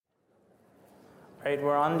Right,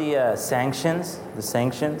 we're on the sanctions.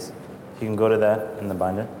 If you can go to that in the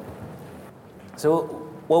binder. So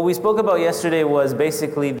what we spoke about yesterday was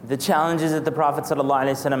basically the challenges that the Prophet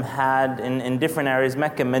ﷺ had in different areas.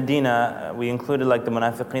 Mecca, Medina, we included like the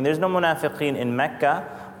munafiqeen. There's no munafiqeen in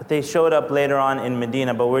Mecca, but they showed up later on in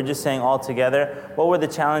Medina. But we're just saying all together, what were the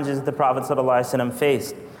challenges that the Prophet ﷺ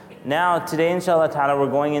faced? Now, today, inshallah ta'ala,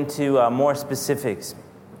 we're going into more specifics.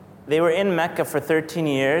 They were in Mecca for 13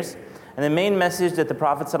 years, and the main message that the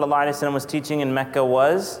Prophet ﷺ was teaching in Mecca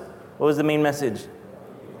was, what was the main message?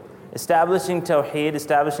 Establishing tawheed,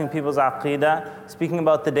 establishing people's aqidah, speaking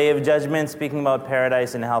about the Day of Judgment, speaking about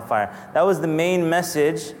paradise and hellfire. That was the main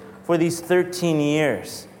message for these 13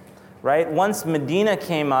 years, right? Once Medina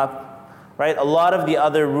came up, right, a lot of the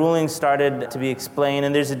other rulings started to be explained,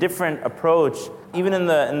 and there's a different approach, even in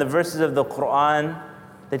the verses of the Quran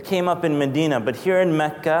that came up in Medina. But here in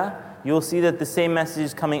Mecca, you'll see that the same message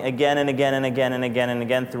is coming again and again and again and again and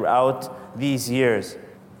again throughout these years.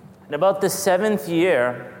 And about the 7th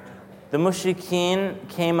year, the mushrikeen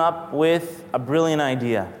came up with a brilliant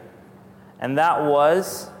idea. And that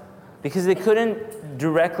was, because they couldn't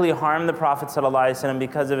directly harm the Prophet ﷺ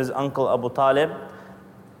because of his uncle Abu Talib,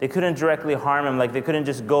 they couldn't directly harm him, like they couldn't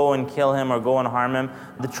just go and kill him or go and harm him.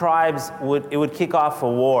 The tribes would kick off a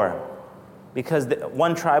war, because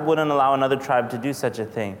one tribe wouldn't allow another tribe to do such a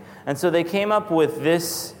thing. And so they came up with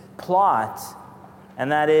this plot,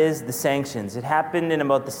 and that is the sanctions. It happened in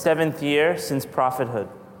about the 7th year since prophethood.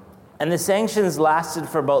 And the sanctions lasted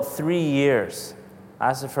for about 3 years.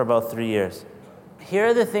 Here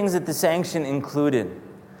are the things that the sanction included.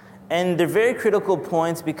 And they're very critical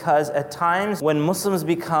points, because at times when Muslims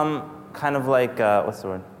become kind of like, what's the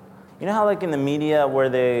word? You know how like in the media where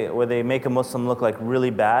they make a Muslim look like really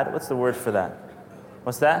bad? What's the word for that?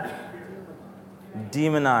 What's that?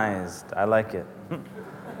 Demonized. I like it.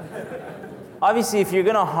 Obviously, if you're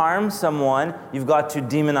going to harm someone, you've got to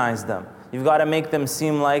demonize them. You've got to make them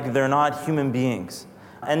seem like they're not human beings.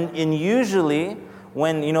 And usually,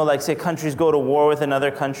 when, like say countries go to war with another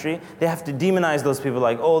country, they have to demonize those people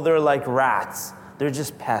like, oh, they're like rats. They're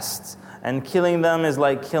just pests. And killing them is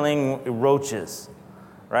like killing roaches.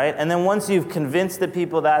 Right? And then once you've convinced the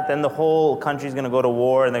people that, then the whole country's going to go to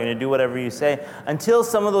war and they're going to do whatever you say. Until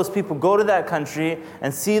some of those people go to that country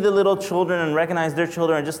and see the little children and recognize their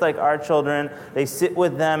children just like our children. They sit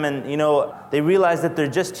with them and, they realize that they're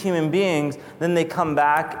just human beings. Then they come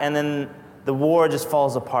back and then the war just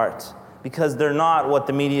falls apart. Because they're not what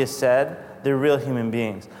the media said. They're real human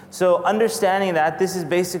beings. So understanding that, this is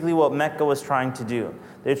basically what Mecca was trying to do.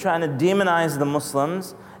 They're trying to demonize the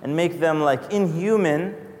Muslims and make them like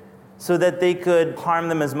inhuman so that they could harm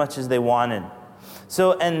them as much as they wanted.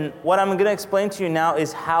 So, and what I'm going to explain to you now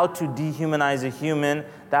is how to dehumanize a human.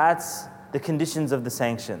 That's the conditions of the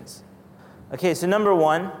sanctions. Okay, so number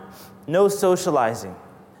 1, no socializing.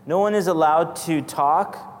 No one is allowed to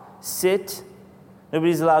talk, sit.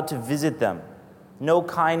 Nobody's allowed to visit them. No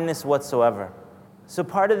kindness whatsoever. So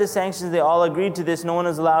part of the sanctions, they all agreed to this. No one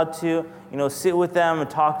is allowed to, sit with them or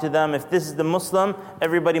talk to them. If this is the Muslim,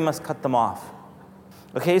 everybody must cut them off.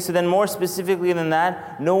 Okay, so then more specifically than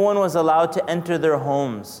that, no one was allowed to enter their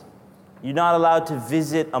homes. You're not allowed to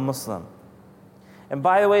visit a Muslim. And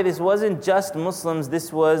by the way, this wasn't just Muslims,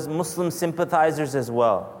 this was Muslim sympathizers as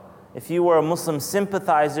well. If you were a Muslim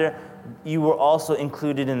sympathizer, you were also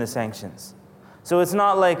included in the sanctions. So it's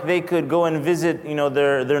not like they could go and visit,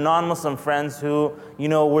 their non-Muslim friends who,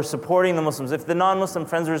 were supporting the Muslims. If the non-Muslim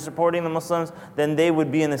friends were supporting the Muslims, then they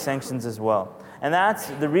would be in the sanctions as well. And that's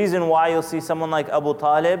the reason why you'll see someone like Abu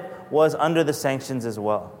Talib was under the sanctions as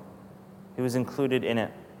well. He was included in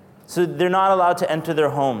it. So they're not allowed to enter their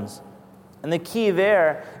homes. And the key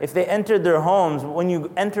there, if they entered their homes, when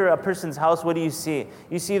you enter a person's house, what do you see?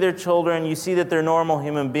 You see their children, you see that they're a normal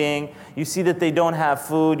human being, you see that they don't have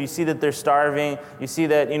food, you see that they're starving, you see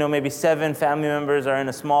that, maybe 7 family members are in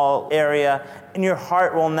a small area, and your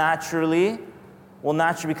heart will naturally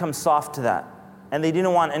become soft to that. And they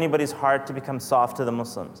didn't want anybody's heart to become soft to the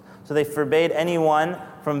Muslims. So they forbade anyone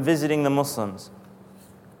from visiting the Muslims.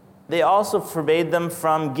 They also forbade them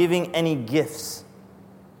from giving any gifts.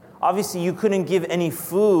 Obviously, you couldn't give any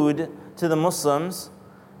food to the Muslims,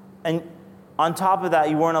 and on top of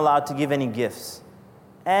that, you weren't allowed to give any gifts.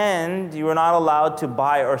 And you were not allowed to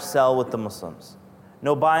buy or sell with the Muslims.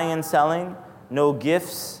 No buying and selling, no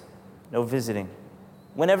gifts, no visiting.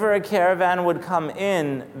 Whenever a caravan would come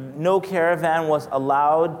in, no caravan was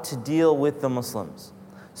allowed to deal with the Muslims.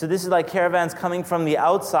 So this is like caravans coming from the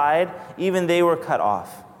outside, even they were cut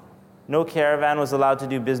off. No caravan was allowed to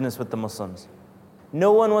do business with the Muslims.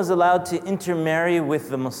 No one was allowed to intermarry with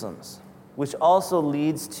the Muslims. which also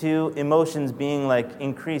leads to emotions being like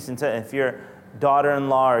increased. If your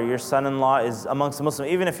daughter-in-law or your son-in-law is amongst the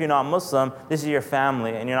Muslims, even if you're not Muslim, this is your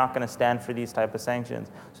family, and you're not going to stand for these type of sanctions.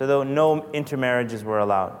 So though no intermarriages were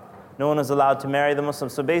allowed. No one was allowed to marry the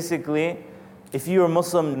Muslims. So basically, if you were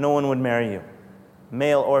Muslim, no one would marry you,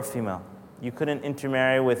 male or female. You couldn't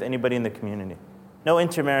intermarry with anybody in the community. No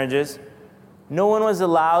intermarriages. No one was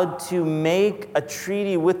allowed to make a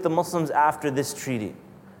treaty with the Muslims after this treaty.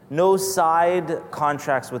 No side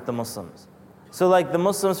contracts with the Muslims. So like the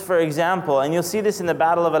Muslims, for example, and you'll see this in the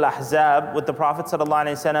Battle of Al-Ahzab with the Prophet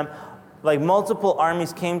ﷺ, like multiple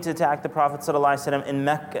armies came to attack the Prophet ﷺ in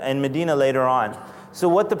Mecca and Medina later on. So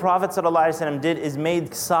what the Prophet ﷺ did is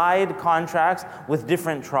made side contracts with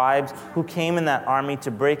different tribes who came in that army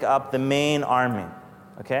to break up the main army.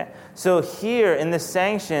 Okay? So here in the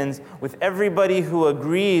sanctions, with everybody who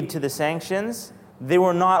agreed to the sanctions, they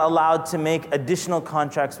were not allowed to make additional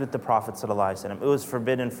contracts with the Prophet ﷺ. It was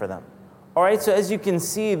forbidden for them. All right, so as you can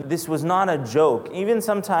see, this was not a joke. Even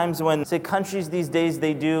sometimes when, say, countries these days,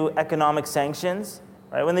 they do economic sanctions,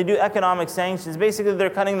 right? When they do economic sanctions, basically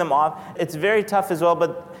they're cutting them off. It's very tough as well,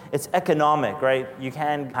 but it's economic, right? You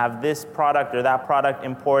can't have this product or that product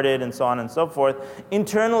imported and so on and so forth.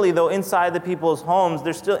 Internally, though, inside the people's homes,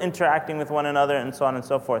 they're still interacting with one another and so on and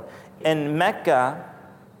so forth. In Mecca,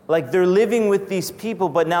 like they're living with these people,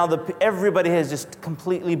 but now everybody has just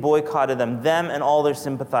completely boycotted them and all their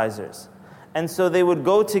sympathizers. And so they would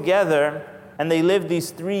go together and they lived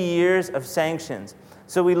these 3 years of sanctions.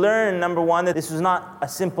 So we learn, number one, that this was not a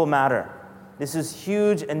simple matter. This is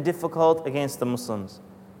huge and difficult against the Muslims.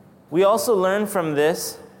 We also learn from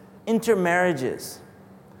this intermarriages.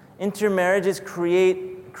 Intermarriages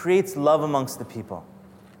creates love amongst the people.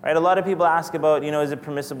 Right? A lot of people ask about, is it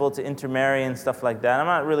permissible to intermarry and stuff like that. I'm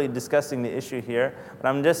not really discussing the issue here, but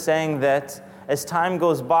I'm just saying that as time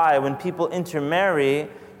goes by, when people intermarry,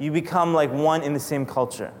 you become like one in the same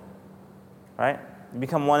culture, right? You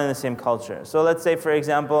become one in the same culture. So let's say, for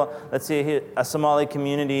example, let's say here, a Somali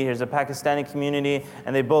community, here's a Pakistani community,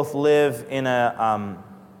 and they both live in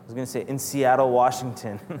in Seattle,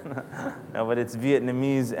 Washington. No, but it's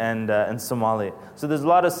Vietnamese and Somali. So there's a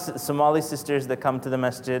lot of Somali sisters that come to the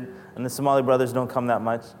masjid, and the Somali brothers don't come that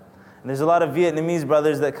much. And there's a lot of Vietnamese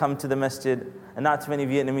brothers that come to the masjid, and not too many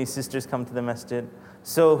Vietnamese sisters come to the masjid.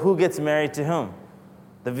 So who gets married to whom?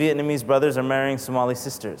 The Vietnamese brothers are marrying Somali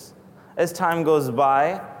sisters. As time goes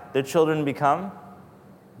by, their children become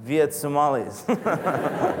Viet Somalis.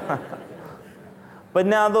 But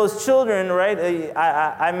now those children, right,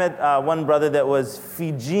 I met one brother that was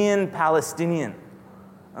Fijian Palestinian.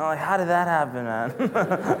 I'm like, how did that happen, man?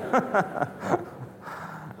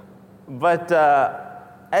 But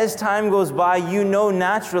as time goes by,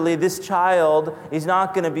 naturally this child is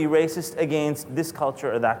not going to be racist against this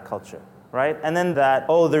culture or that culture. Right? And then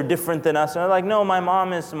they're different than us. And they're like, no, my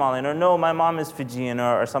mom is Somalian, or no, my mom is Fijian,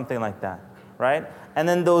 or something like that. Right? And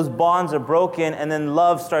then those bonds are broken, and then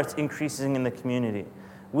love starts increasing in the community,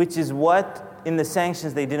 which is what, in the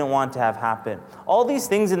sanctions, they didn't want to have happen. All these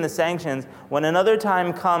things in the sanctions, when another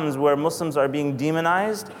time comes where Muslims are being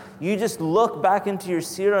demonized, you just look back into your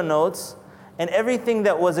Sirah notes, and everything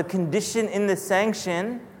that was a condition in the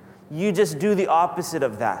sanction, you just do the opposite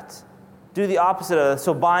of that. Do the opposite of that.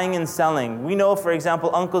 So buying and selling. We know, for example,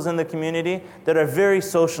 uncles in the community that are very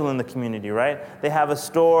social in the community, right? They have a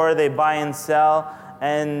store, they buy and sell,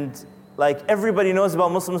 and like everybody knows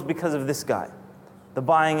about Muslims because of this guy, the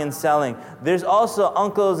buying and selling. There's also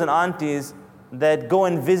uncles and aunties that go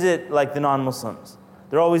and visit like the non-Muslims.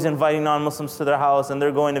 They're always inviting non-Muslims to their house and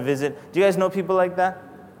they're going to visit. Do you guys know people like that?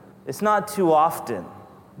 It's not too often,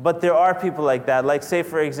 but there are people like that. Like say,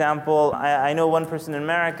 for example, I know one person in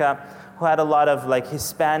America who had a lot of like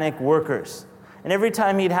Hispanic workers. And every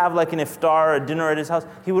time he'd have like an iftar or a dinner at his house,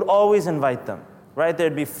 he would always invite them, right?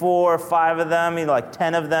 There'd be 4 or 5 of them, like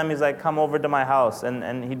 10 of them. He's like, come over to my house.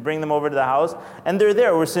 And he'd bring them over to the house. And they're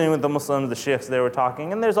there. We're sitting with the Muslims, the sheikhs, they were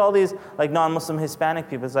talking. And there's all these like non-Muslim Hispanic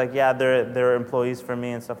people. It's like, yeah, they're employees for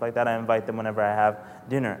me and stuff like that. I invite them whenever I have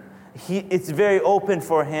dinner. It's very open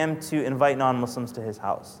for him to invite non-Muslims to his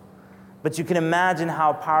house. But you can imagine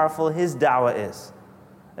how powerful his da'wah is,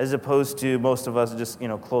 as opposed to most of us just,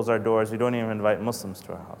 close our doors. We don't even invite Muslims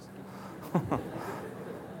to our house.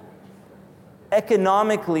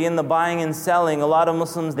 Economically, in the buying and selling, a lot of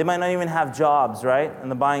Muslims, they might not even have jobs, right? In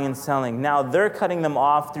the buying and selling. Now they're cutting them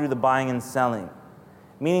off through the buying and selling.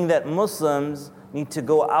 Meaning that Muslims need to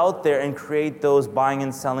go out there and create those buying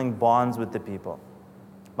and selling bonds with the people.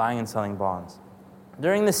 Buying and selling bonds.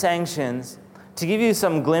 During the sanctions, to give you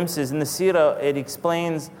some glimpses, in the Sirah, it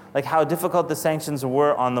explains like how difficult the sanctions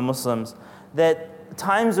were on the Muslims. That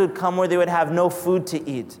times would come where they would have no food to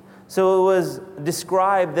eat. So it was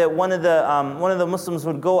described that one of the Muslims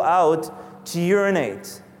would go out to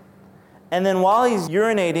urinate. And then while he's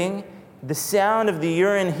urinating, the sound of the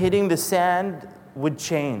urine hitting the sand would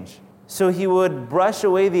change. So he would brush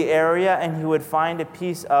away the area and he would find a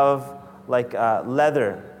piece of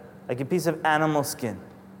leather, like a piece of animal skin.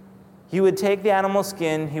 He would take the animal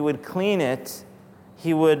skin, he would clean it,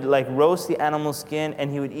 he would roast the animal skin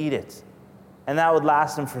and he would eat it. And that would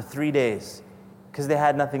last him for 3 days because they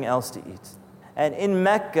had nothing else to eat. And in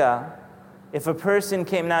Mecca, if a person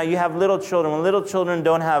came, now you have little children. When little children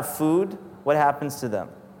don't have food, what happens to them?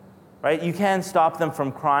 Right? You can't stop them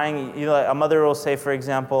from crying. A mother will say, for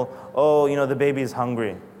example, oh, the baby is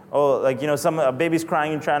hungry. Oh, a baby's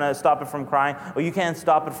crying, you're trying to stop it from crying. Oh, you can't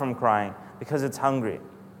stop it from crying because it's hungry.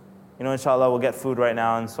 Inshallah, we'll get food right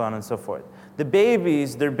now, and so on and so forth. Their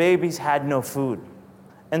babies had no food.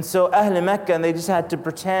 And so Ahl Mecca, and they just had to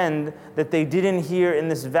pretend that they didn't hear in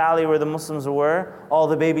this valley where the Muslims were, all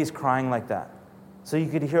the babies crying like that. So you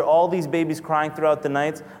could hear all these babies crying throughout the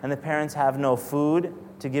nights, and the parents have no food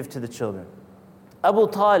to give to the children. Abu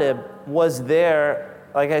Talib was there,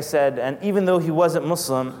 like I said, and even though he wasn't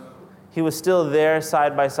Muslim, he was still there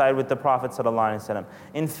side by side with the Prophet ﷺ.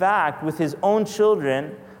 In fact, with his own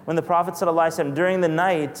children, when the Prophet ﷺ, during the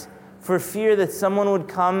night, for fear that someone would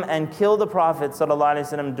come and kill the Prophet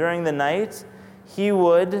ﷺ during the night, he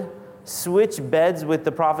would switch beds with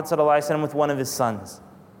the Prophet ﷺ with one of his sons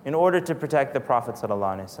in order to protect the Prophet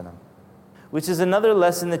ﷺ. Which is another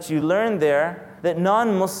lesson that you learn there, that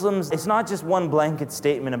non-Muslims, it's not just one blanket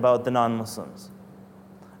statement about the non-Muslims.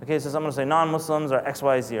 Okay, so someone will say non-Muslims are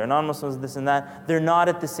XYZ, or non-Muslims this and that. They're not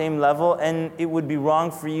at the same level, and it would be wrong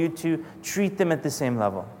for you to treat them at the same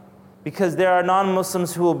level. Because there are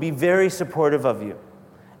non-Muslims who will be very supportive of you.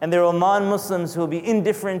 And there are non-Muslims who will be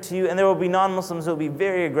indifferent to you, and there will be non-Muslims who will be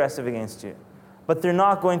very aggressive against you. But they're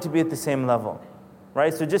not going to be at the same level.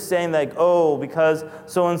 Right? So just saying because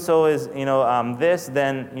so-and-so is, this,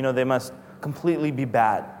 then, they must completely be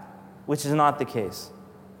bad. Which is not the case.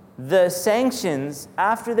 The sanctions,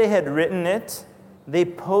 after they had written it, they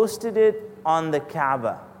posted it on the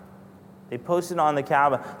Kaaba. They posted it on the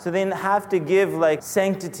Kaaba. So they didn't have to give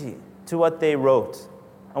sanctity to what they wrote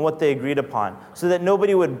and what they agreed upon. So that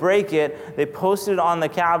nobody would break it, they posted it on the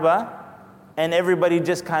Kaaba and everybody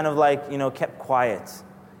just kind of kept quiet.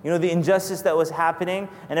 The injustice that was happening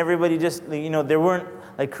and everybody just, there weren't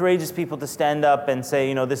courageous people to stand up and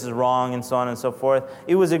say, this is wrong and so on and so forth.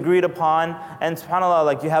 It was agreed upon, and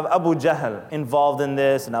subhanAllah, you have Abu Jahl involved in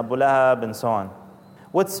this and Abu Lahab and so on.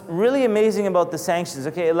 What's really amazing about the sanctions,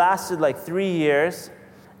 it lasted 3 years,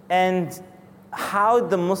 and how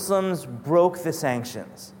the Muslims broke the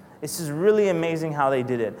sanctions. It's just really amazing how they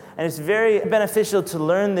did it. And it's very beneficial to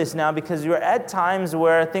learn this now because you're at times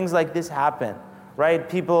where things like this happen, right?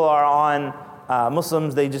 People are on,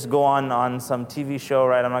 Muslims, they just go on some TV show,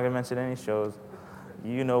 right? I'm not going to mention any shows.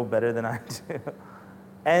 You know better than I do.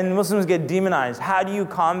 And Muslims get demonized. How do you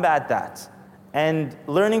combat that? And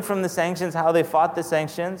learning from the sanctions, how they fought the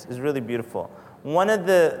sanctions, is really beautiful. One of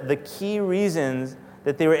the key reasons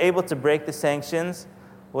that they were able to break the sanctions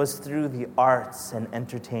was through the arts and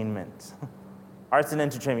entertainment. Arts and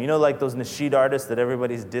entertainment. Those nasheed artists that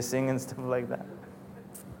everybody's dissing and stuff like that.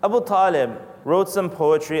 Abu Talib wrote some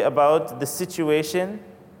poetry about the situation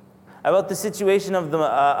of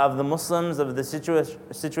the Muslims, of the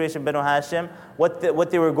situation of Banu Hashim, what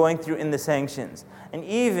they were going through in the sanctions. And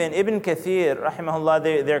even Ibn Kathir,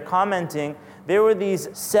 rahimahullah, they're commenting, there were these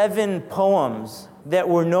 7 poems that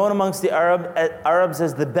were known amongst the Arabs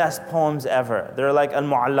as the best poems ever. They're like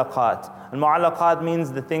al-mu'allaqat. Al-mu'allaqat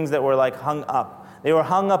means the things that were hung up. They were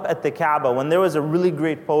hung up at the Kaaba. When there was a really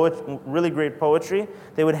great poetry,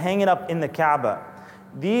 they would hang it up in the Kaaba.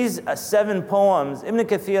 These 7 poems, Ibn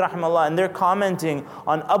Kathir rahimahullah, and they're commenting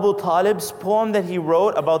on Abu Talib's poem that he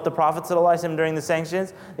wrote about the Prophet ﷺ during the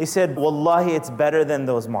sanctions. They said, Wallahi, it's better than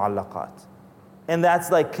those mu'allaqat. And that's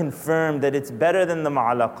confirmed that it's better than the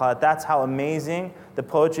mu'allaqat. That's how amazing the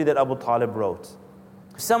poetry that Abu Talib wrote.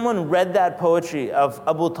 If someone read that poetry of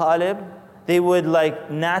Abu Talib, they would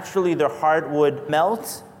naturally their heart would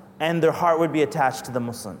melt and their heart would be attached to the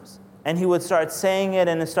Muslims. And he would start saying it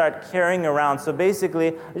and start carrying around. So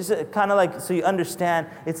basically, just kind of so you understand,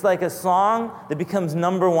 it's like a song that becomes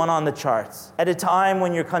number 1 on the charts at a time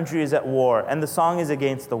when your country is at war and the song is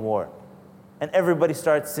against the war. And everybody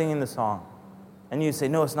starts singing the song. And you say,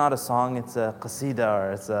 no, it's not a song, it's a qasida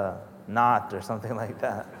or it's a naat or something like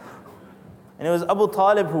that. And it was Abu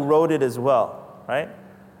Talib who wrote it as well, right?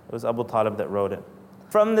 It was Abu Talib that wrote it.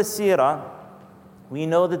 From the Sirah, We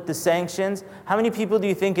know that the sanctions, how many people do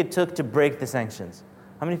you think it took to break the sanctions?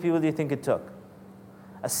 How many people do you think it took?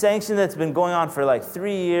 A sanction that's been going on for like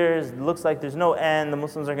 3 years, it looks like there's no end, the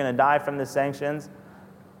Muslims are going to die from the sanctions.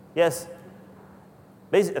 Yes,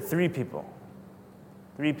 basically 3 people.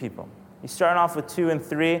 3 people. You start off with 2 and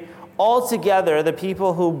 3. Altogether, the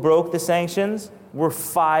people who broke the sanctions were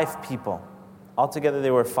 5 people. Altogether,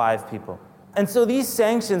 they were 5 people. And so these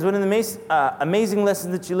sanctions, one of the amazing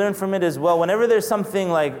lessons that you learn from it as well, whenever there's something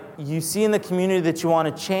like you see in the community that you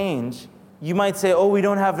want to change, you might say, oh, we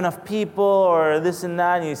don't have enough people, or this and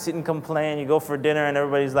that, and you sit and complain, you go for dinner, and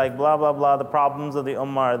everybody's like, blah, blah, blah, the problems of the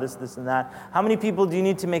ummah, this, and that. How many people do you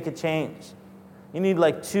need to make a change? You need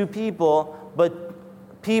like 2 people,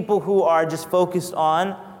 but people who are just focused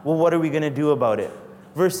on, well, what are we going to do about it?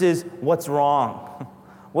 Versus what's wrong.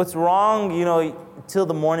 What's wrong, till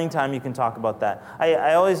the morning time you can talk about that.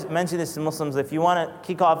 I always mention this to Muslims. If you want to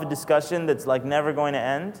kick off a discussion that's like never going to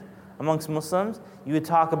end amongst Muslims, you would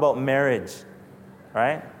talk about marriage,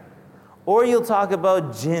 right? Or you'll talk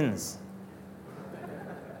about jinns.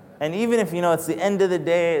 And even if, it's the end of the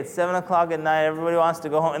day, it's 7 o'clock at night, everybody wants to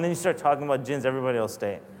go home, and then you start talking about jinns, everybody will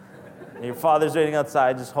stay. Your father's waiting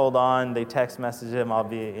outside, just hold on. They text message him,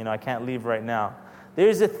 I can't leave right now.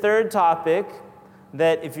 There's a third topic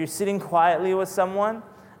that if you're sitting quietly with someone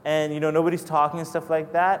and nobody's talking and stuff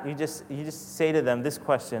like that, you just say to them this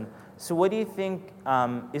question. So what do you think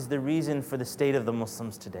is the reason for the state of the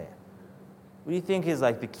Muslims today? What do you think is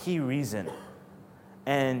like the key reason?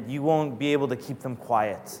 And you won't be able to keep them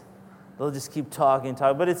quiet. They'll just keep talking.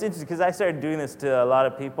 But it's interesting because I started doing this to a lot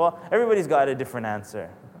of people. Everybody's got a different answer.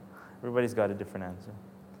 Everybody's got a different answer.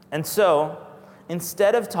 And so,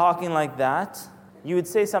 instead of talking like that, you would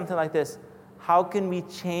say something like this. How can we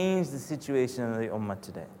change the situation of the ummah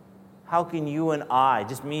today? How can you and I,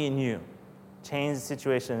 just me and you, change the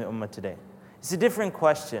situation of the ummah today? It's a different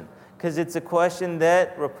question because it's a question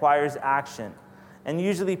that requires action. And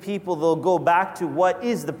usually people, they'll go back to what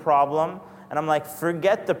is the problem. And I'm like,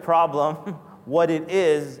 forget the problem, what it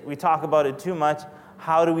is. We talk about it too much.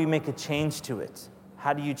 How do we make a change to it?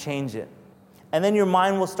 How do you change it? And then your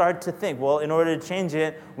mind will start to think, well, in order to change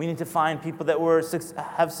it, we need to find people that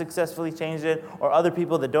have successfully changed it, or other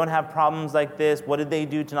people that don't have problems like this. What did they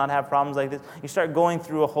do to not have problems like this? You start going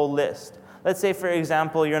through a whole list. Let's say, for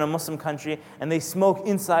example, you're in a Muslim country and they smoke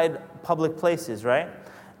inside public places, right?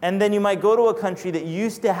 And then you might go to a country that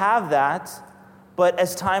used to have that, but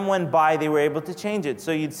as time went by, they were able to change it.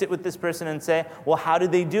 So you'd sit with this person and say, well, how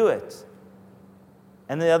did they do it?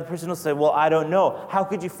 And the other person will say, well, I don't know. How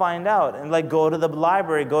could you find out? And go to the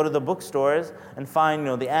library, go to the bookstores, and find,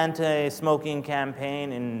 the anti-smoking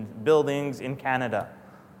campaign in buildings in Canada.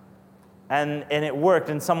 And it worked,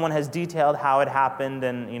 and someone has detailed how it happened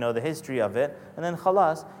and, the history of it. And then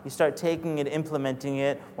khalas, you start taking it, implementing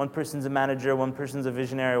it. One person's a manager, one person's a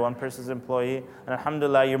visionary, one person's an employee. And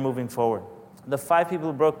alhamdulillah, you're moving forward. The 5 people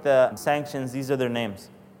who broke the sanctions, these are their names.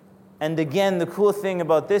 And again, the cool thing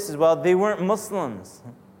about this is, they weren't Muslims.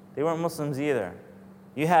 They weren't Muslims either.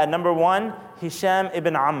 You had, number 1, Hisham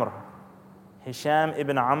ibn Amr. Hisham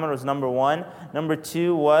ibn Amr was number 1. Number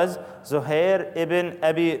 2 was Zuhair ibn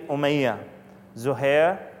Abi Umayyah.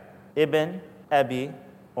 Zuhair ibn Abi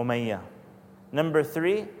Umayyah. Number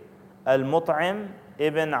 3, Al-Mut'im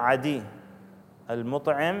ibn Adi.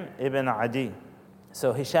 Al-Mut'im ibn Adi.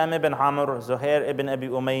 So Hisham ibn Amr, Zuhair ibn Abi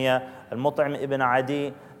Umayyah, Al-Mut'im ibn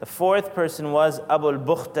Adi. The 4th person was Abu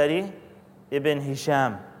al-Bukhtari ibn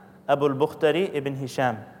Hisham. Abu al-Bukhtari ibn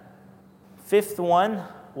Hisham. 5th one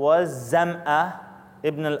was Zam'ah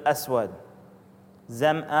ibn al-Aswad.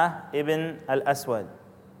 Zam'ah ibn al-Aswad.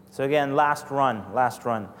 So again, last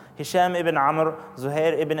run. Hisham ibn Amr,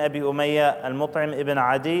 Zuhair ibn Abi Umayyah, Al-Mut'im ibn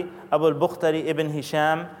Adi, Abu al-Bukhtari ibn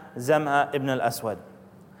Hisham, Zam'ah ibn al-Aswad.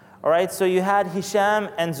 All right, so you had Hisham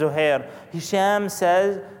and Zuhair. Hisham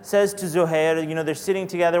says to Zuhair, they're sitting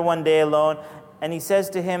together one day alone, and he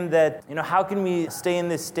says to him that, how can we stay in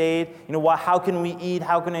this state? How can we eat?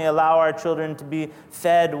 How can we allow our children to be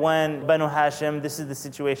fed when Banu Hashim, this is the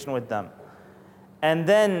situation with them? And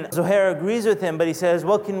then Zuhair agrees with him, but he says,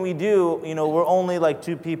 what can we do? We're only like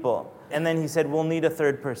 2 people. And then he said, we'll need a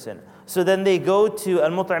 3rd person. So then they go to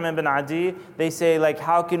Al-Mut'im ibn Adi. They say,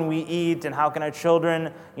 how can we eat and how can our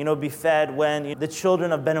children, be fed when the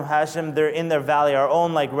children of Banu Hashim, they're in their valley, our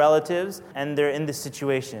own relatives, and they're in this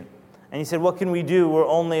situation. And he said, what can we do? We're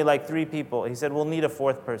only 3 people. He said, we'll need a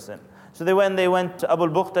 4th person. So they went to Abu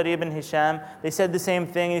al-Bukhtari ibn Hisham. They said the same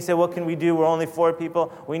thing. He said, what can we do? We're only 4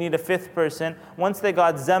 people. We need a 5th person. Once they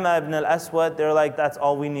got Zam'ah ibn al-Aswad, they're like, that's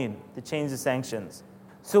all we need to change the sanctions.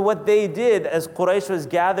 So what they did as Quraysh was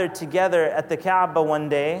gathered together at the Kaaba one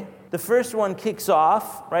day, The first one kicks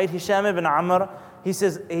off, right? Hisham ibn Amr, he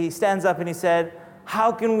stands up and he said,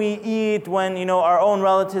 how can we eat when, our own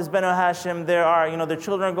relatives, Banu Hashim, their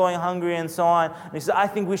children are going hungry and so on. And he said, I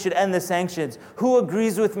think we should end the sanctions. Who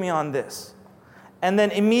agrees with me on this? And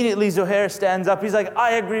then immediately Zuhair stands up. He's like,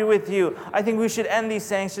 I agree with you. I think we should end these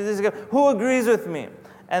sanctions. Who agrees with me?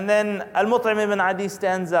 And then Al-Mut'im ibn Adi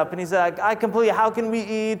stands up and he said, I completely, how can we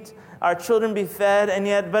eat, our children be fed, and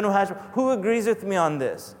yet Banu Hashim, who agrees with me on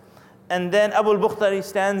this? And then Abu al-Bukhtari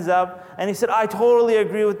stands up and he said, I totally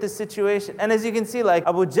agree with this situation. And as you can see,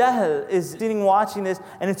 Abu Jahl is sitting watching this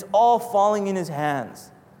and it's all falling in his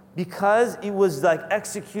hands because it was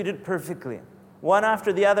executed perfectly. One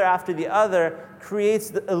after the other creates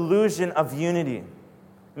the illusion of unity. It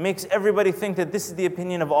makes everybody think that this is the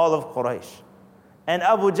opinion of all of Quraysh. And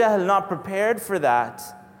Abu Jahl not prepared for that.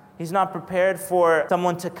 He's not prepared for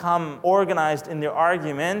someone to come organized in their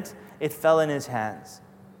argument. It fell in his hands.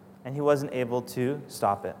 And he wasn't able to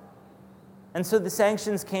stop it. And so the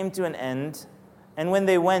sanctions came to an end. And when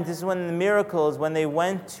they went, this is when the miracles, when they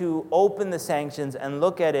went to open the sanctions and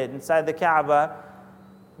look at it inside the Kaaba,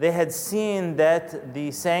 they had seen that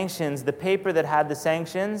the sanctions, the paper that had the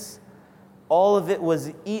sanctions, all of it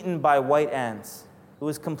was eaten by white ants. It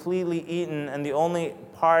was completely eaten, and the only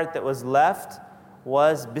part that was left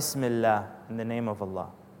was Bismillah, in the name of Allah.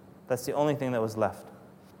 That's the only thing that was left.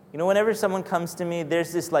 Whenever someone comes to me,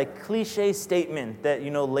 there's this cliche statement that,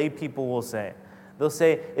 lay people will say. They'll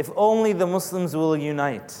say, if only the Muslims will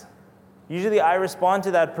unite. Usually I respond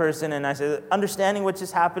to that person and I say, understanding what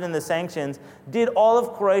just happened in the sanctions, did all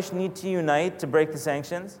of Quraysh need to unite to break the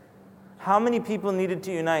sanctions? How many people needed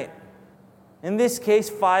to unite? In this case,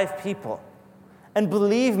 5 people. And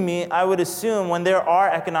believe me, I would assume when there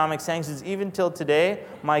are economic sanctions, even till today,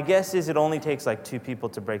 my guess is it only takes 2 people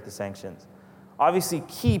to break the sanctions. Obviously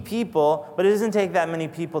key people, but it doesn't take that many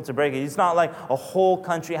people to break it. It's not like a whole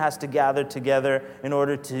country has to gather together in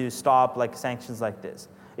order to stop sanctions like this.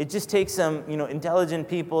 It just takes some intelligent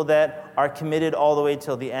people that are committed all the way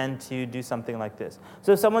till the end to do something like this.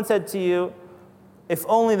 So if someone said to you, if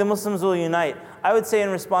only the Muslims will unite, I would say in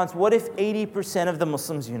response, what if 80% of the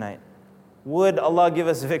Muslims unite? Would Allah give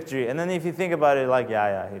us victory? And then if you think about it,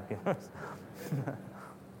 He'd give us.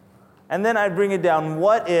 And then I'd bring it down,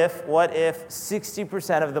 what if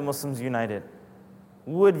 60% of the Muslims united?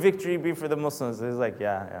 Would victory be for the Muslims? It's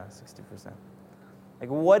 60%.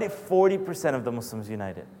 What if 40% of the Muslims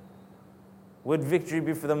united? Would victory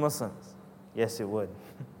be for the Muslims? Yes, it would.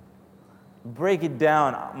 Break it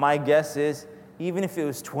down, my guess is, even if it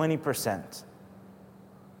was 20%,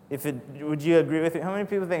 would you agree with me? How many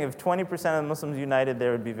people think if 20% of the Muslims united,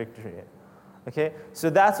 there would be victory? Okay,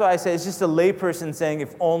 so that's why I say it's just a layperson saying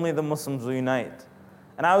if only the Muslims will unite.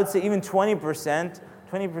 And I would say even 20%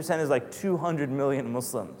 is 200 million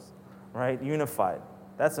Muslims, right? Unified.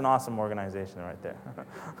 That's an awesome organization right there.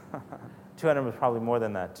 200 was probably more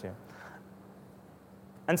than that too.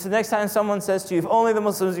 And so next time someone says to you, if only the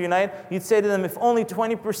Muslims unite, you'd say to them, if only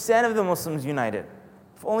 20% of the Muslims united.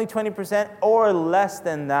 If only 20% or less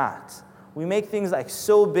than that. We make things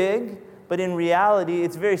so big, but in reality,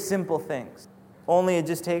 it's very simple things. Only it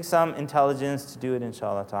just takes some intelligence to do it,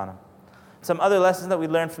 inshallah ta'ala. Some other lessons that we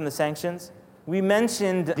learned from the sanctions. We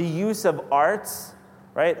mentioned the use of arts,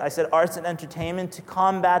 right? I said arts and entertainment to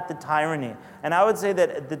combat the tyranny. And I would say that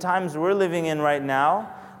at the times we're living in right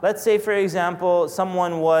now, let's say, for example,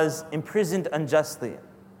 someone was imprisoned unjustly.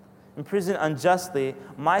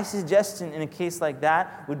 My suggestion in a case like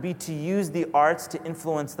that would be to use the arts to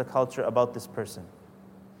influence the culture about this person.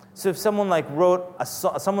 So if someone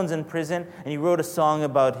someone's in prison and he wrote a song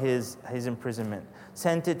about his imprisonment,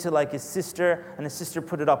 sent it to his sister, and his sister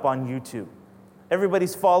put it up on YouTube.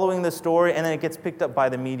 Everybody's following the story, and then it gets picked up by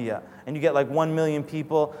the media. And you get 1 million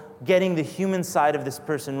people getting the human side of this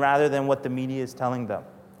person rather than what the media is telling them,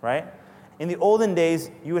 right? In the olden days,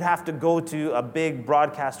 you would have to go to a big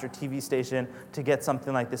broadcaster TV station to get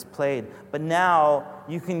something like this played. But now,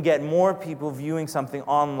 you can get more people viewing something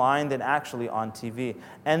online than actually on TV.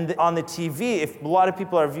 And on the TV, if a lot of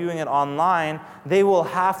people are viewing it online, they will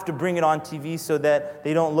have to bring it on TV so that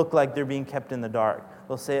they don't look like they're being kept in the dark.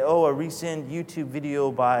 They'll say, oh, a recent YouTube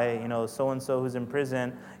video by, so-and-so who's in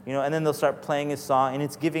prison, and then they'll start playing his song, and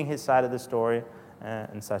it's giving his side of the story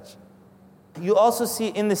and such. You also see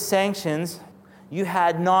in the sanctions, you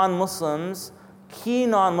had non-Muslims, key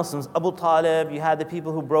non-Muslims, Abu Talib, you had the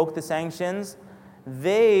people who broke the sanctions,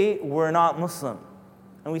 they were not Muslim.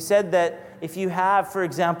 And we said that if you have, for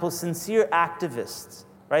example, sincere activists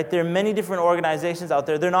right? There are many different organizations out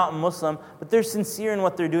there. They're not Muslim, but they're sincere in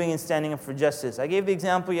what they're doing and standing up for justice. I gave the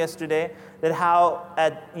example yesterday that how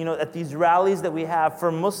at these rallies that we have for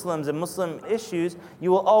Muslims and Muslim issues,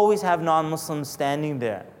 you will always have non-Muslims standing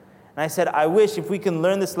there. And I said, I wish if we can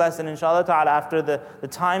learn this lesson, inshallah ta'ala, after the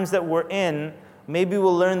times that we're in, maybe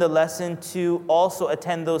we'll learn the lesson to also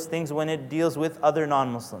attend those things when it deals with other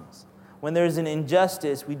non-Muslims. When there's an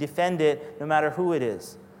injustice, we defend it no matter who it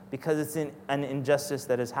is, because it's an injustice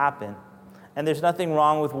that has happened. And there's nothing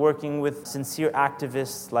wrong with working with sincere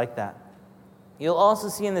activists like that. You'll also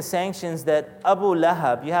see in the sanctions that Abu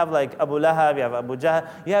Lahab, you have like Abu Lahab, you have Abu Jahl,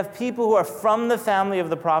 you have people who are from the family of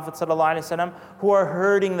the Prophet ﷺ who are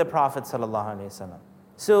hurting the Prophet ﷺ.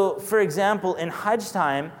 So, for example, in Hajj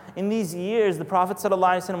time, in these years, the Prophet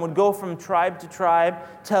ﷺ would go from tribe to tribe,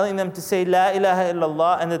 telling them to say La ilaha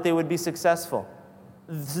illallah and that they would be successful.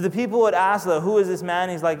 So the people would ask, who is this man?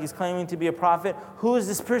 He's claiming to be a prophet. Who is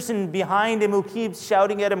this person behind him who keeps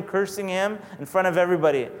shouting at him, cursing him in front of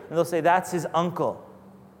everybody? And they'll say, that's his uncle,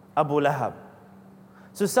 Abu Lahab.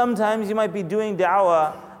 So sometimes you might be doing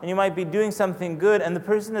da'wah and you might be doing something good, and the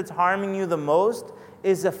person that's harming you the most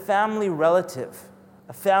is a family relative.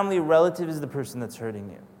 A family relative is the person that's hurting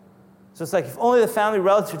you. So it's like, if only the family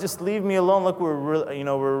relative would just leave me alone. Look, we're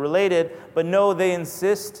related. But no, they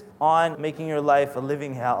insist on making your life a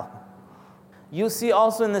living hell. You'll see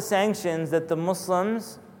also in the sanctions that the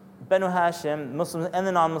Muslims, Banu Hashim, Muslims and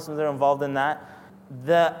the non-Muslims that are involved in that,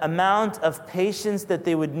 the amount of patience that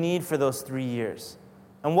they would need for those 3 years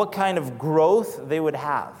and what kind of growth they would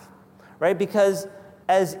have, right? Because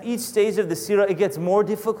as each stage of the Sirah, it gets more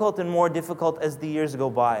difficult and more difficult as the years go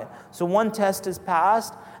by. So one test is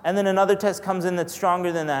passed, and then another test comes in that's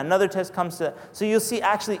stronger than that. Another test comes to... So you'll see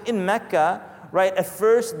actually in Mecca, right, at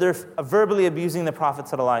first they're verbally abusing the Prophet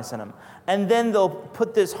ﷺ. And then they'll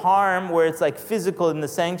put this harm where it's like physical in the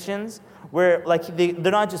sanctions, where like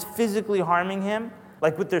they're not just physically harming him,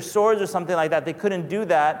 like with their swords or something like that. They couldn't do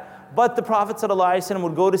that. But the Prophet ﷺ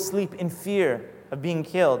would go to sleep in fear of being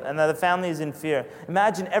killed, and that the family is in fear.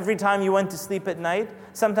 Imagine every time you went to sleep at night,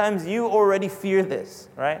 sometimes you already fear this,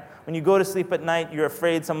 right? When you go to sleep at night, you're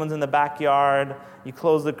afraid someone's in the backyard, you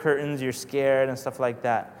close the curtains, you're scared and stuff like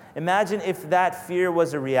that. Imagine if that fear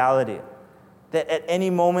was a reality, that at any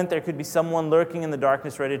moment there could be someone lurking in the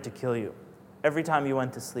darkness ready to kill you every time you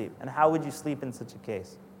went to sleep. And how would you sleep in such a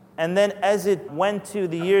case? And then as it went to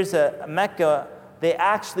the years at Mecca, they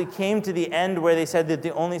actually came to the end where they said that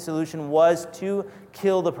the only solution was to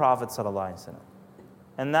kill the Prophet ﷺ.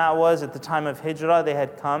 And that was at the time of Hijrah, they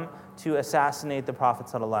had come to assassinate the Prophet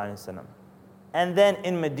ﷺ. And then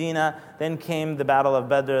in Medina, then came the Battle of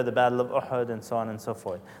Badr, the Battle of Uhud, and so on and so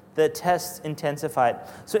forth. The tests intensified.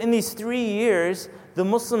 So in these 3 years, the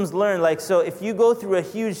Muslims learned, so if you go through a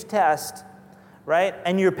huge test, right,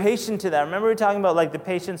 and you're patient to that. Remember we were talking about the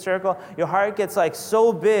patient circle? Your heart gets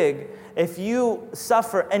so big. If you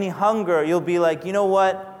suffer any hunger, you'll be like, you know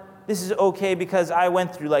what? This is okay because I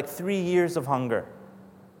went through 3 years of hunger.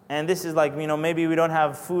 And this is maybe we don't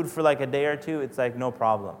have food for a day or two. It's no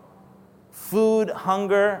problem. Food,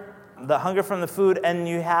 hunger, the hunger from the food, and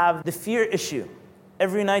you have the fear issue.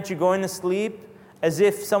 Every night you're going to sleep as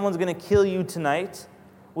if someone's going to kill you tonight,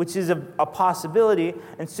 which is a possibility.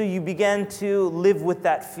 And so you begin to live with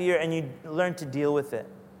that fear and you learn to deal with it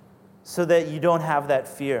so that you don't have that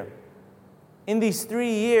fear. In these 3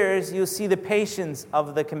 years, you'll see the patience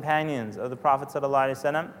of the companions of the Prophet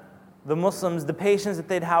ﷺ, the Muslims, the patience that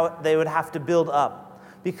they would have to build up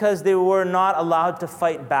because they were not allowed to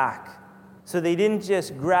fight back. So they didn't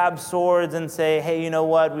just grab swords and say, hey, you know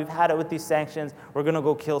what, we've had it with these sanctions, we're going to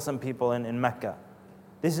go kill some people in Mecca.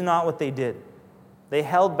 This is not what they did. They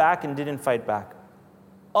held back and didn't fight back.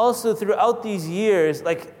 Also, throughout these years,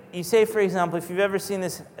 you say, for example, if you've ever seen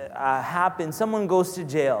this happen, someone goes to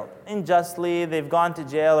jail unjustly, they've gone to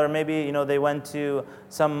jail, or maybe they went to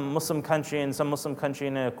some Muslim country, and some Muslim country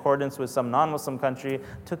in accordance with some non-Muslim country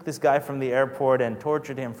took this guy from the airport and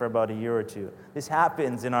tortured him for about a year or two. This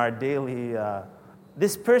happens in our daily...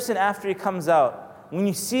 This person, after he comes out, when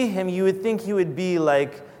you see him, you would think he would be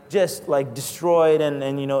just destroyed and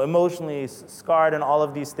emotionally scarred and all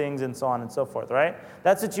of these things and so on and so forth, right?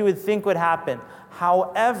 That's what you would think would happen.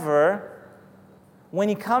 However, when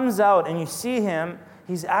he comes out and you see him,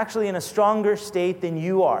 he's actually in a stronger state than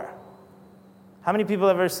you are. How many people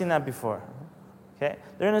have ever seen that before? Okay,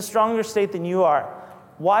 they're in a stronger state than you are.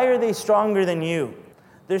 Why are they stronger than you?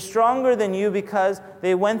 They're stronger than you because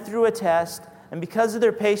they went through a test, and because of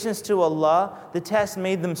their patience to Allah, the test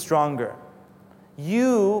made them stronger.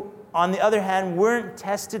 You, on the other hand, weren't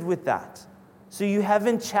tested with that. So you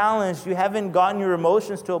haven't challenged, you haven't gotten your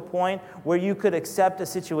emotions to a point where you could accept a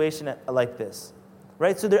situation like this.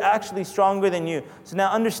 Right? So they're actually stronger than you. So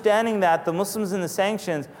now understanding that, the Muslims in the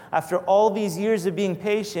sanctions, after all these years of being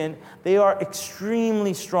patient, they are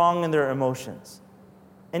extremely strong in their emotions.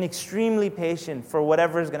 And extremely patient for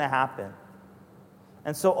whatever is going to happen.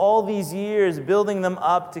 And so all these years, building them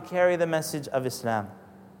up to carry the message of Islam.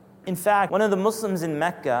 In fact, one of the Muslims in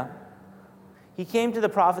Mecca, he came to the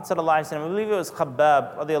Prophet ﷺ, I believe it was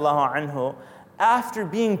Khabbab radiallahu anhu, after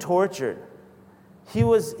being tortured.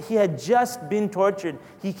 He had just been tortured.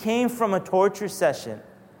 He came from a torture session.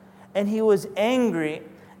 And he was angry.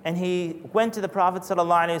 And he went to the Prophet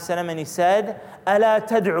ﷺ and he said, أَلَا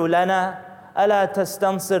تَدْعُ لَنَا أَلَا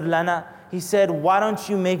تَسْتَنصِرْ لَنَا. He said, why don't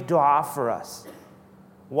you make dua for us?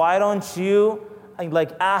 Why don't you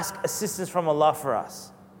ask assistance from Allah for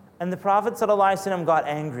us? And the Prophet ﷺ got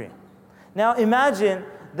angry. Now imagine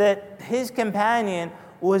that his companion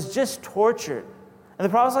was just tortured. And the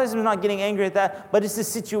Prophet ﷺ is not getting angry at that, but it's the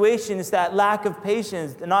situation, it's that lack of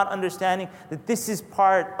patience, the not understanding that this is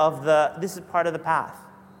part of the path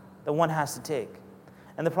that one has to take.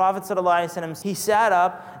 And the Prophet ﷺ, he sat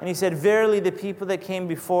up and he said, verily the people that came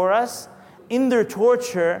before us, in their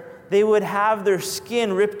torture, they would have their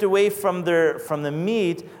skin ripped away from the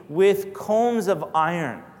meat with combs of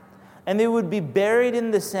iron. And they would be buried in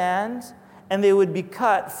the sand, and they would be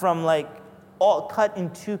cut in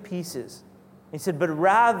two pieces. He said, but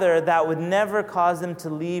rather that would never cause them to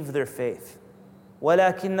leave their faith.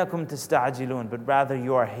 وَلَكِنَّكُمْ تَسْتَعْجِلُونَ. But rather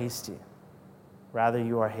you are hasty. Rather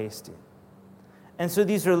you are hasty. And so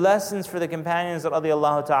these are lessons for the companions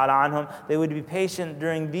radiallahu ta'ala anhum. They would be patient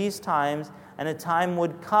during these times, and a time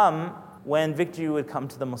would come when victory would come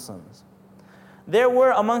to the Muslims. There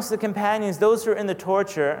were amongst the companions those who were in the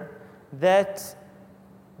torture that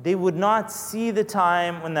they would not see the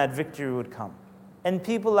time when that victory would come. And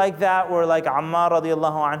people like that were like Ammar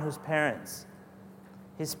radiallahu anhu's parents.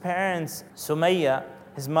 His parents, Sumayya,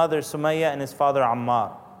 his mother Sumayya, and his father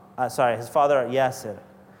Ammar. His father Yasir.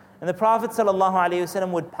 And the Prophet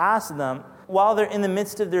ﷺ would pass them while they're in the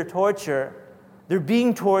midst of their torture. They're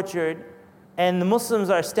being tortured, and the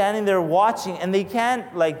Muslims are standing there watching, and they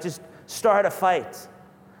can't just start a fight.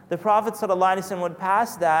 The Prophet ﷺ would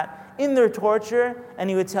pass that in their torture, and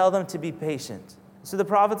he would tell them to be patient. So the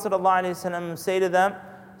Prophet ﷺ say to them,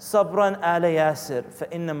 "Sabran ala Yasir, fa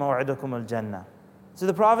inna maw'idakum al-jannah." So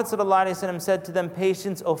the Prophet ﷺ said to them,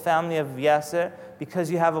 "Patience, O family of Yasir,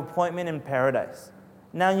 because you have appointment in paradise."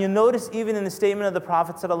 Now you notice even in the statement of the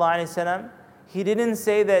Prophet ﷺ, he didn't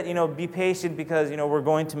say that, be patient because, we're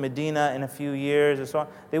going to Medina in a few years or so on.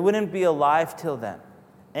 They wouldn't be alive till then.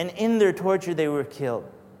 And in their torture, they were killed.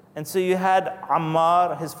 And so you had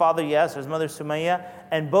Ammar, his father Yasir, his mother Sumayya,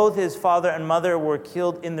 and both his father and mother were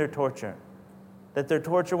killed in their torture. That their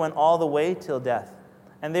torture went all the way till death.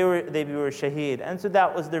 And they were shaheed. And so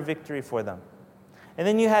that was their victory for them. And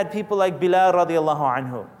then you had people like Bilal radiallahu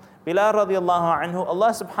anhu. Bilal radiallahu anhu, Allah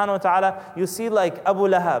subhanahu wa ta'ala, you see like Abu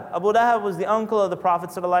Lahab. Abu Lahab was the uncle of the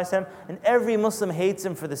Prophet sallallahu alaihi wasallam, and every Muslim hates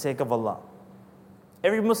him for the sake of Allah.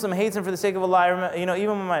 Every Muslim hates him for the sake of Allah. I remember,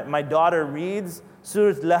 even when my daughter reads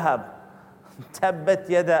Surah Lahab, Tabbat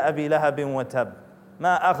yada Abi Lahabin wa tab,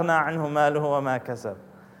 ma aghna anhu maluhu wa ma kasab.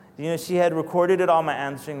 She had recorded it on my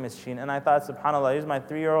answering machine, and I thought, subhanAllah, here's my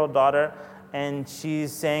 3-year-old daughter, and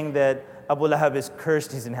she's saying that Abu Lahab is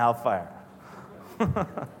cursed, he's in hellfire.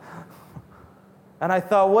 And I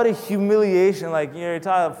thought, what a humiliation. You're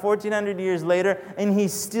talking 1,400 years later, and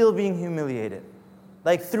he's still being humiliated.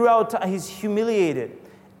 Throughout time, he's humiliated.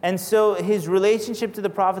 And so his relationship to the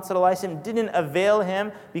Prophet ﷺ didn't avail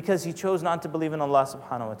him because he chose not to believe in Allah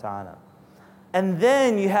subhanahu wa ta'ala. And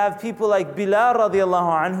then you have people like Bilal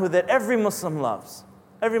radiallahu anhu that every Muslim loves.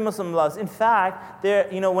 Every Muslim loves. In fact,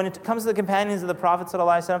 when it comes to the companions of the Prophet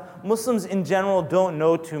ﷺ, Muslims in general don't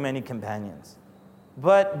know too many companions.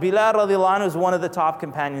 But Bilal radiallahu anhu is one of the top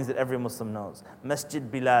companions that every Muslim knows. Masjid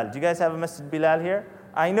Bilal. Do you guys have a Masjid Bilal here?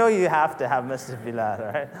 I know you have to have Masjid Bilal,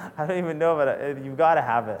 right? I don't even know, but you've got to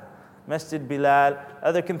have it. Masjid Bilal.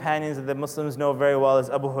 Other companions that the Muslims know very well is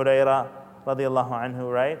Abu Hurairah radiallahu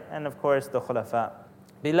anhu, right? And of course the Khulafa.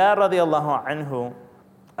 Bilal radiallahu anhu,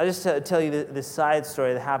 I'll just tell you this side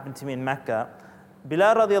story that happened to me in Mecca.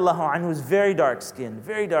 Bilal radiallahu anhu was very dark skinned,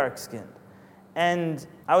 very dark skinned. And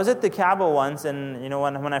I was at the Kaaba once, and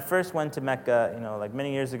when I first went to Mecca,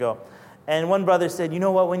 many years ago, and one brother said,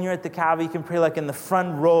 when you're at the Kaaba, you can pray in the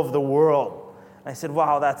front row of the world. And I said,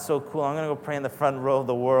 wow, that's so cool. I'm going to go pray in the front row of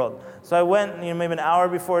the world. So I went, maybe an hour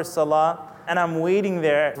before Salah, and I'm waiting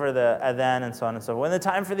there for the adhan and so on and so forth. When the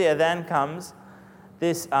time for the adhan comes,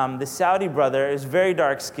 this Saudi brother is very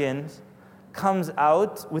dark-skinned, comes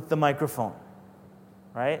out with the microphone,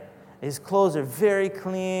 right? His clothes are very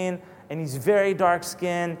clean, and he's very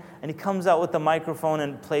dark-skinned, and he comes out with the microphone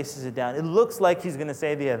and places it down. It looks like he's going to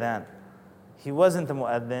say the adhan. He wasn't the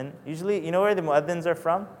mu'adhin. Usually, you know where the mu'adhins are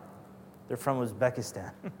from? They're from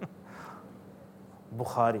Uzbekistan.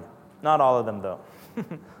 Bukhari. Not all of them, though.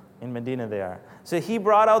 In Medina they are. So he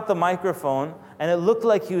brought out the microphone, and it looked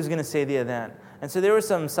like he was going to say the adhan. And so there were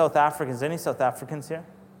some South Africans. Any South Africans here?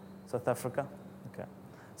 South Africa? Okay.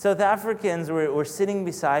 South Africans were sitting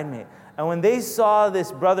beside me. And when they saw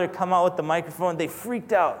this brother come out with the microphone, they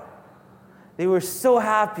freaked out. They were so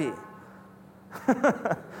happy.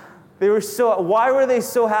 Why were they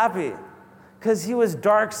so happy? Because he was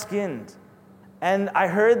dark-skinned. And I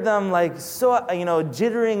heard them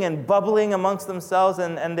jittering and bubbling amongst themselves,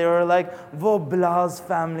 and they were like, "Wo Bilal's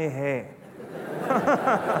family hai."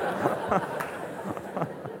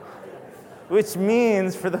 Which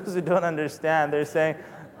means, for those who don't understand, they're saying,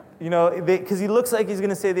 because he looks like he's going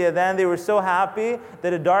to say the adhan, they were so happy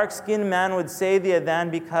that a dark-skinned man would say the adhan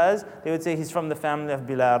because they would say he's from the family of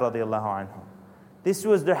Bilal radiallahu anhu. This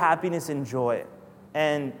was their happiness and joy.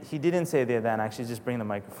 And he didn't say the adhan, actually, just bring the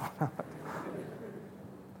microphone out.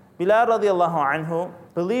 Bilal radiallahu anhu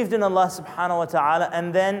believed in Allah subhanahu wa ta'ala,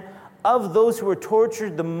 and then of those who were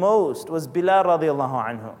tortured the most was Bilal radiallahu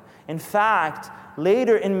anhu. In fact,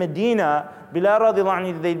 later in Medina, Bilal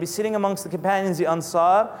radiallahu anhu, they'd be sitting amongst the companions, the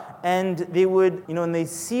Ansar, and they would, when they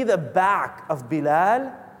see the back of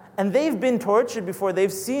Bilal, and they've been tortured before,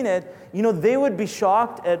 they've seen it, they would be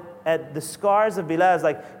shocked at the scars of Bilal,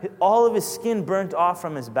 like all of his skin burnt off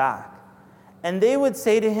from his back. And they would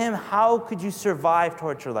say to him, how could you survive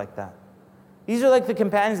torture like that? These are like the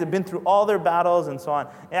companions that have been through all their battles and so on.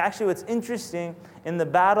 And actually what's interesting, in the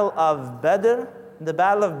battle of Badr,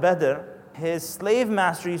 his slave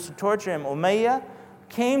master used to torture him, Umayyah,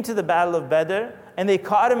 came to the battle of Badr, and they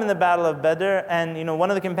caught him in the battle of Badr, and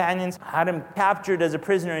one of the companions had him captured as a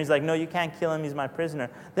prisoner. He's like, no, you can't kill him, he's my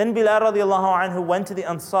prisoner. Then Bilal radiallahu anhu went to the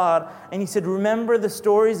Ansar, and he said, remember the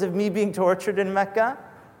stories of me being tortured in Mecca?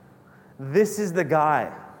 This is the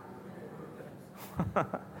guy.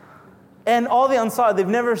 And all the Ansar, they've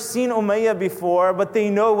never seen Umayyah before, but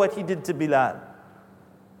they know what he did to Bilal.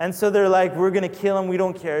 And so they're like, we're going to kill him, we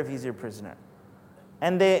don't care if he's your prisoner.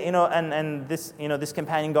 And they, this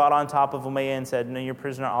companion got on top of Umayyah and said, no, you're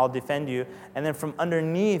prisoner, I'll defend you. And then from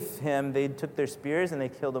underneath him, they took their spears and they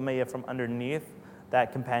killed Umayyah from underneath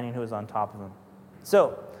that companion who was on top of him.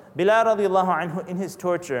 So, Bilal radiallahu anhu, in his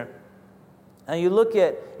torture, and you look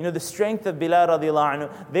at, the strength of Bilal radiallahu anhu,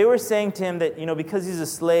 they were saying to him that, because he's a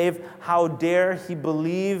slave, how dare he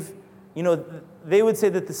believe, they would say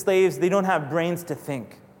that the slaves, they don't have brains to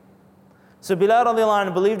think. So Bilal radiallahu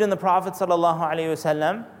anhu believed in the Prophet sallallahu alaihi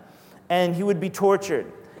wasallam, and he would be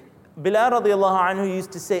tortured. Bilal radiallahu anhu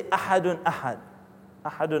used to say, ahadun ahad,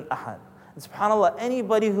 ahadun ahad. And subhanAllah,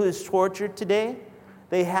 anybody who is tortured today,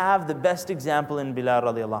 they have the best example in Bilal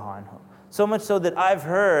radiallahu anhu. So much so that I've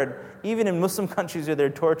heard, even in Muslim countries where they're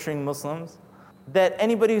torturing Muslims, that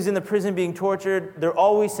anybody who's in the prison being tortured, they're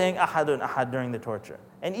always saying ahadun ahad during the torture.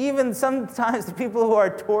 And even sometimes the people who are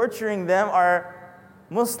torturing them are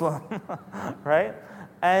Muslim, right?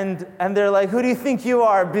 And they're like, who do you think you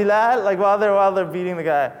are, Bilal? Like while they're beating the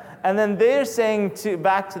guy. And then they're saying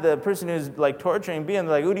back to the person who's like torturing, they're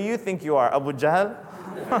like, who do you think you are, Abu Jahl?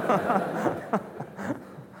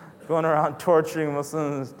 Going around torturing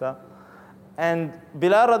Muslims and stuff. And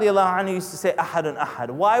Bilal radiallahu anhu used to say ahadun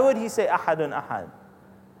ahad. Why would he say ahadun ahad?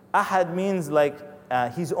 Ahad means like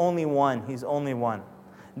he's only one, he's only one.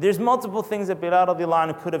 There's multiple things that Bilal radiallahu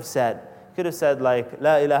anhu could have said. He could have said like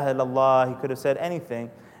la ilaha illallah, he could have said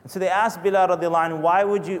anything. And so they asked Bilal radiallahu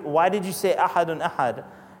anhu, why did you say ahadun ahad?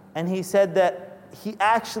 And he said that he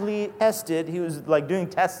actually tested, he was like doing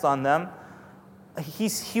tests on them.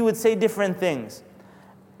 He would say different things.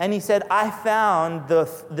 And he said, I found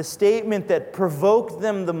the statement that provoked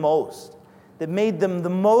them the most, that made them the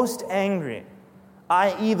most angry,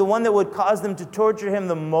 i.e. the one that would cause them to torture him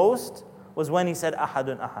the most, was when he said,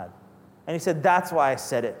 ahadun ahad. And he said, that's why I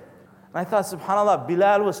said it. And I thought, subhanAllah,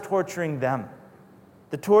 Bilal was torturing them.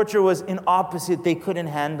 The torture was in opposite, they couldn't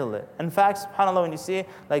handle it. In fact, subhanAllah, when you see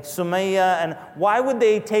like Sumayya, and why would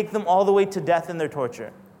they take them all the way to death in their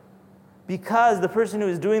torture? Because the person who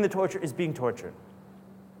is doing the torture is being tortured.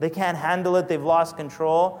 They can't handle it, they've lost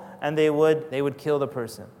control, and they would kill the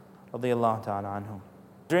person. Radiyallahu ta'ala anhum.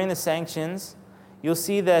 During the sanctions, you'll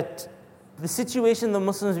see that the situation of the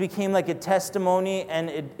Muslims became like a testimony, and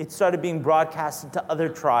it started being broadcasted to other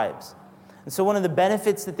tribes. And so one of the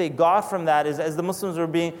benefits that they got from that is, as the Muslims were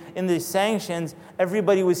being in these sanctions,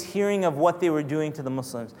 everybody was hearing of what they were doing to the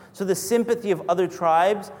Muslims. So the sympathy of other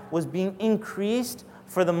tribes was being increased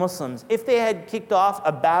for the Muslims. If they had kicked off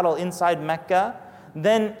a battle inside Mecca,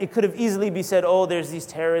 then it could have easily be said, oh, there's these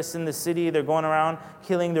terrorists in the city, they're going around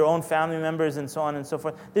killing their own family members and so on and so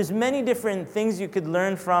forth. There's many different things you could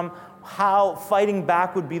learn from how fighting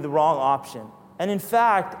back would be the wrong option. And in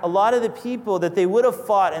fact, a lot of the people that they would have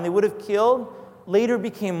fought and they would have killed later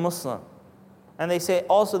became Muslim. And they say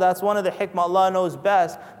also that's one of the hikmah, Allah knows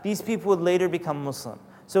best, these people would later become Muslim.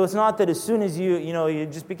 So it's not that as soon as you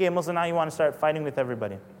just became Muslim, now you want to start fighting with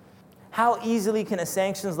everybody. How easily can a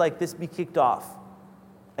sanctions like this be kicked off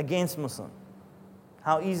against Muslim?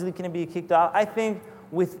 How easily can it be kicked off? I think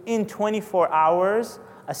within 24 hours,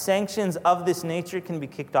 a sanctions of this nature can be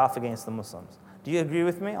kicked off against the Muslims. Do you agree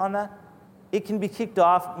with me on that? It can be kicked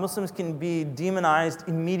off. Muslims can be demonized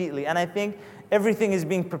immediately. And I think everything is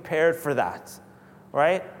being prepared for that,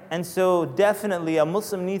 right? And so definitely a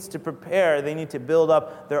Muslim needs to prepare. They need to build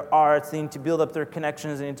up their arts. They need to build up their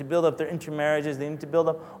connections. They need to build up their intermarriages. They need to build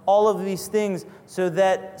up all of these things so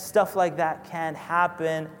that stuff like that can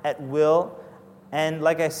happen at will. And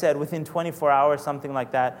like I said, within 24 hours, something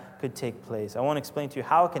like that could take place. I won't explain to you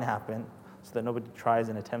how it can happen so that nobody tries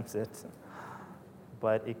and attempts it.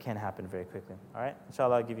 But it can happen very quickly. All right?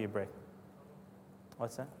 Inshallah, I'll give you a break.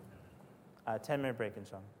 What's that? 10-minute break,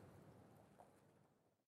 inshallah.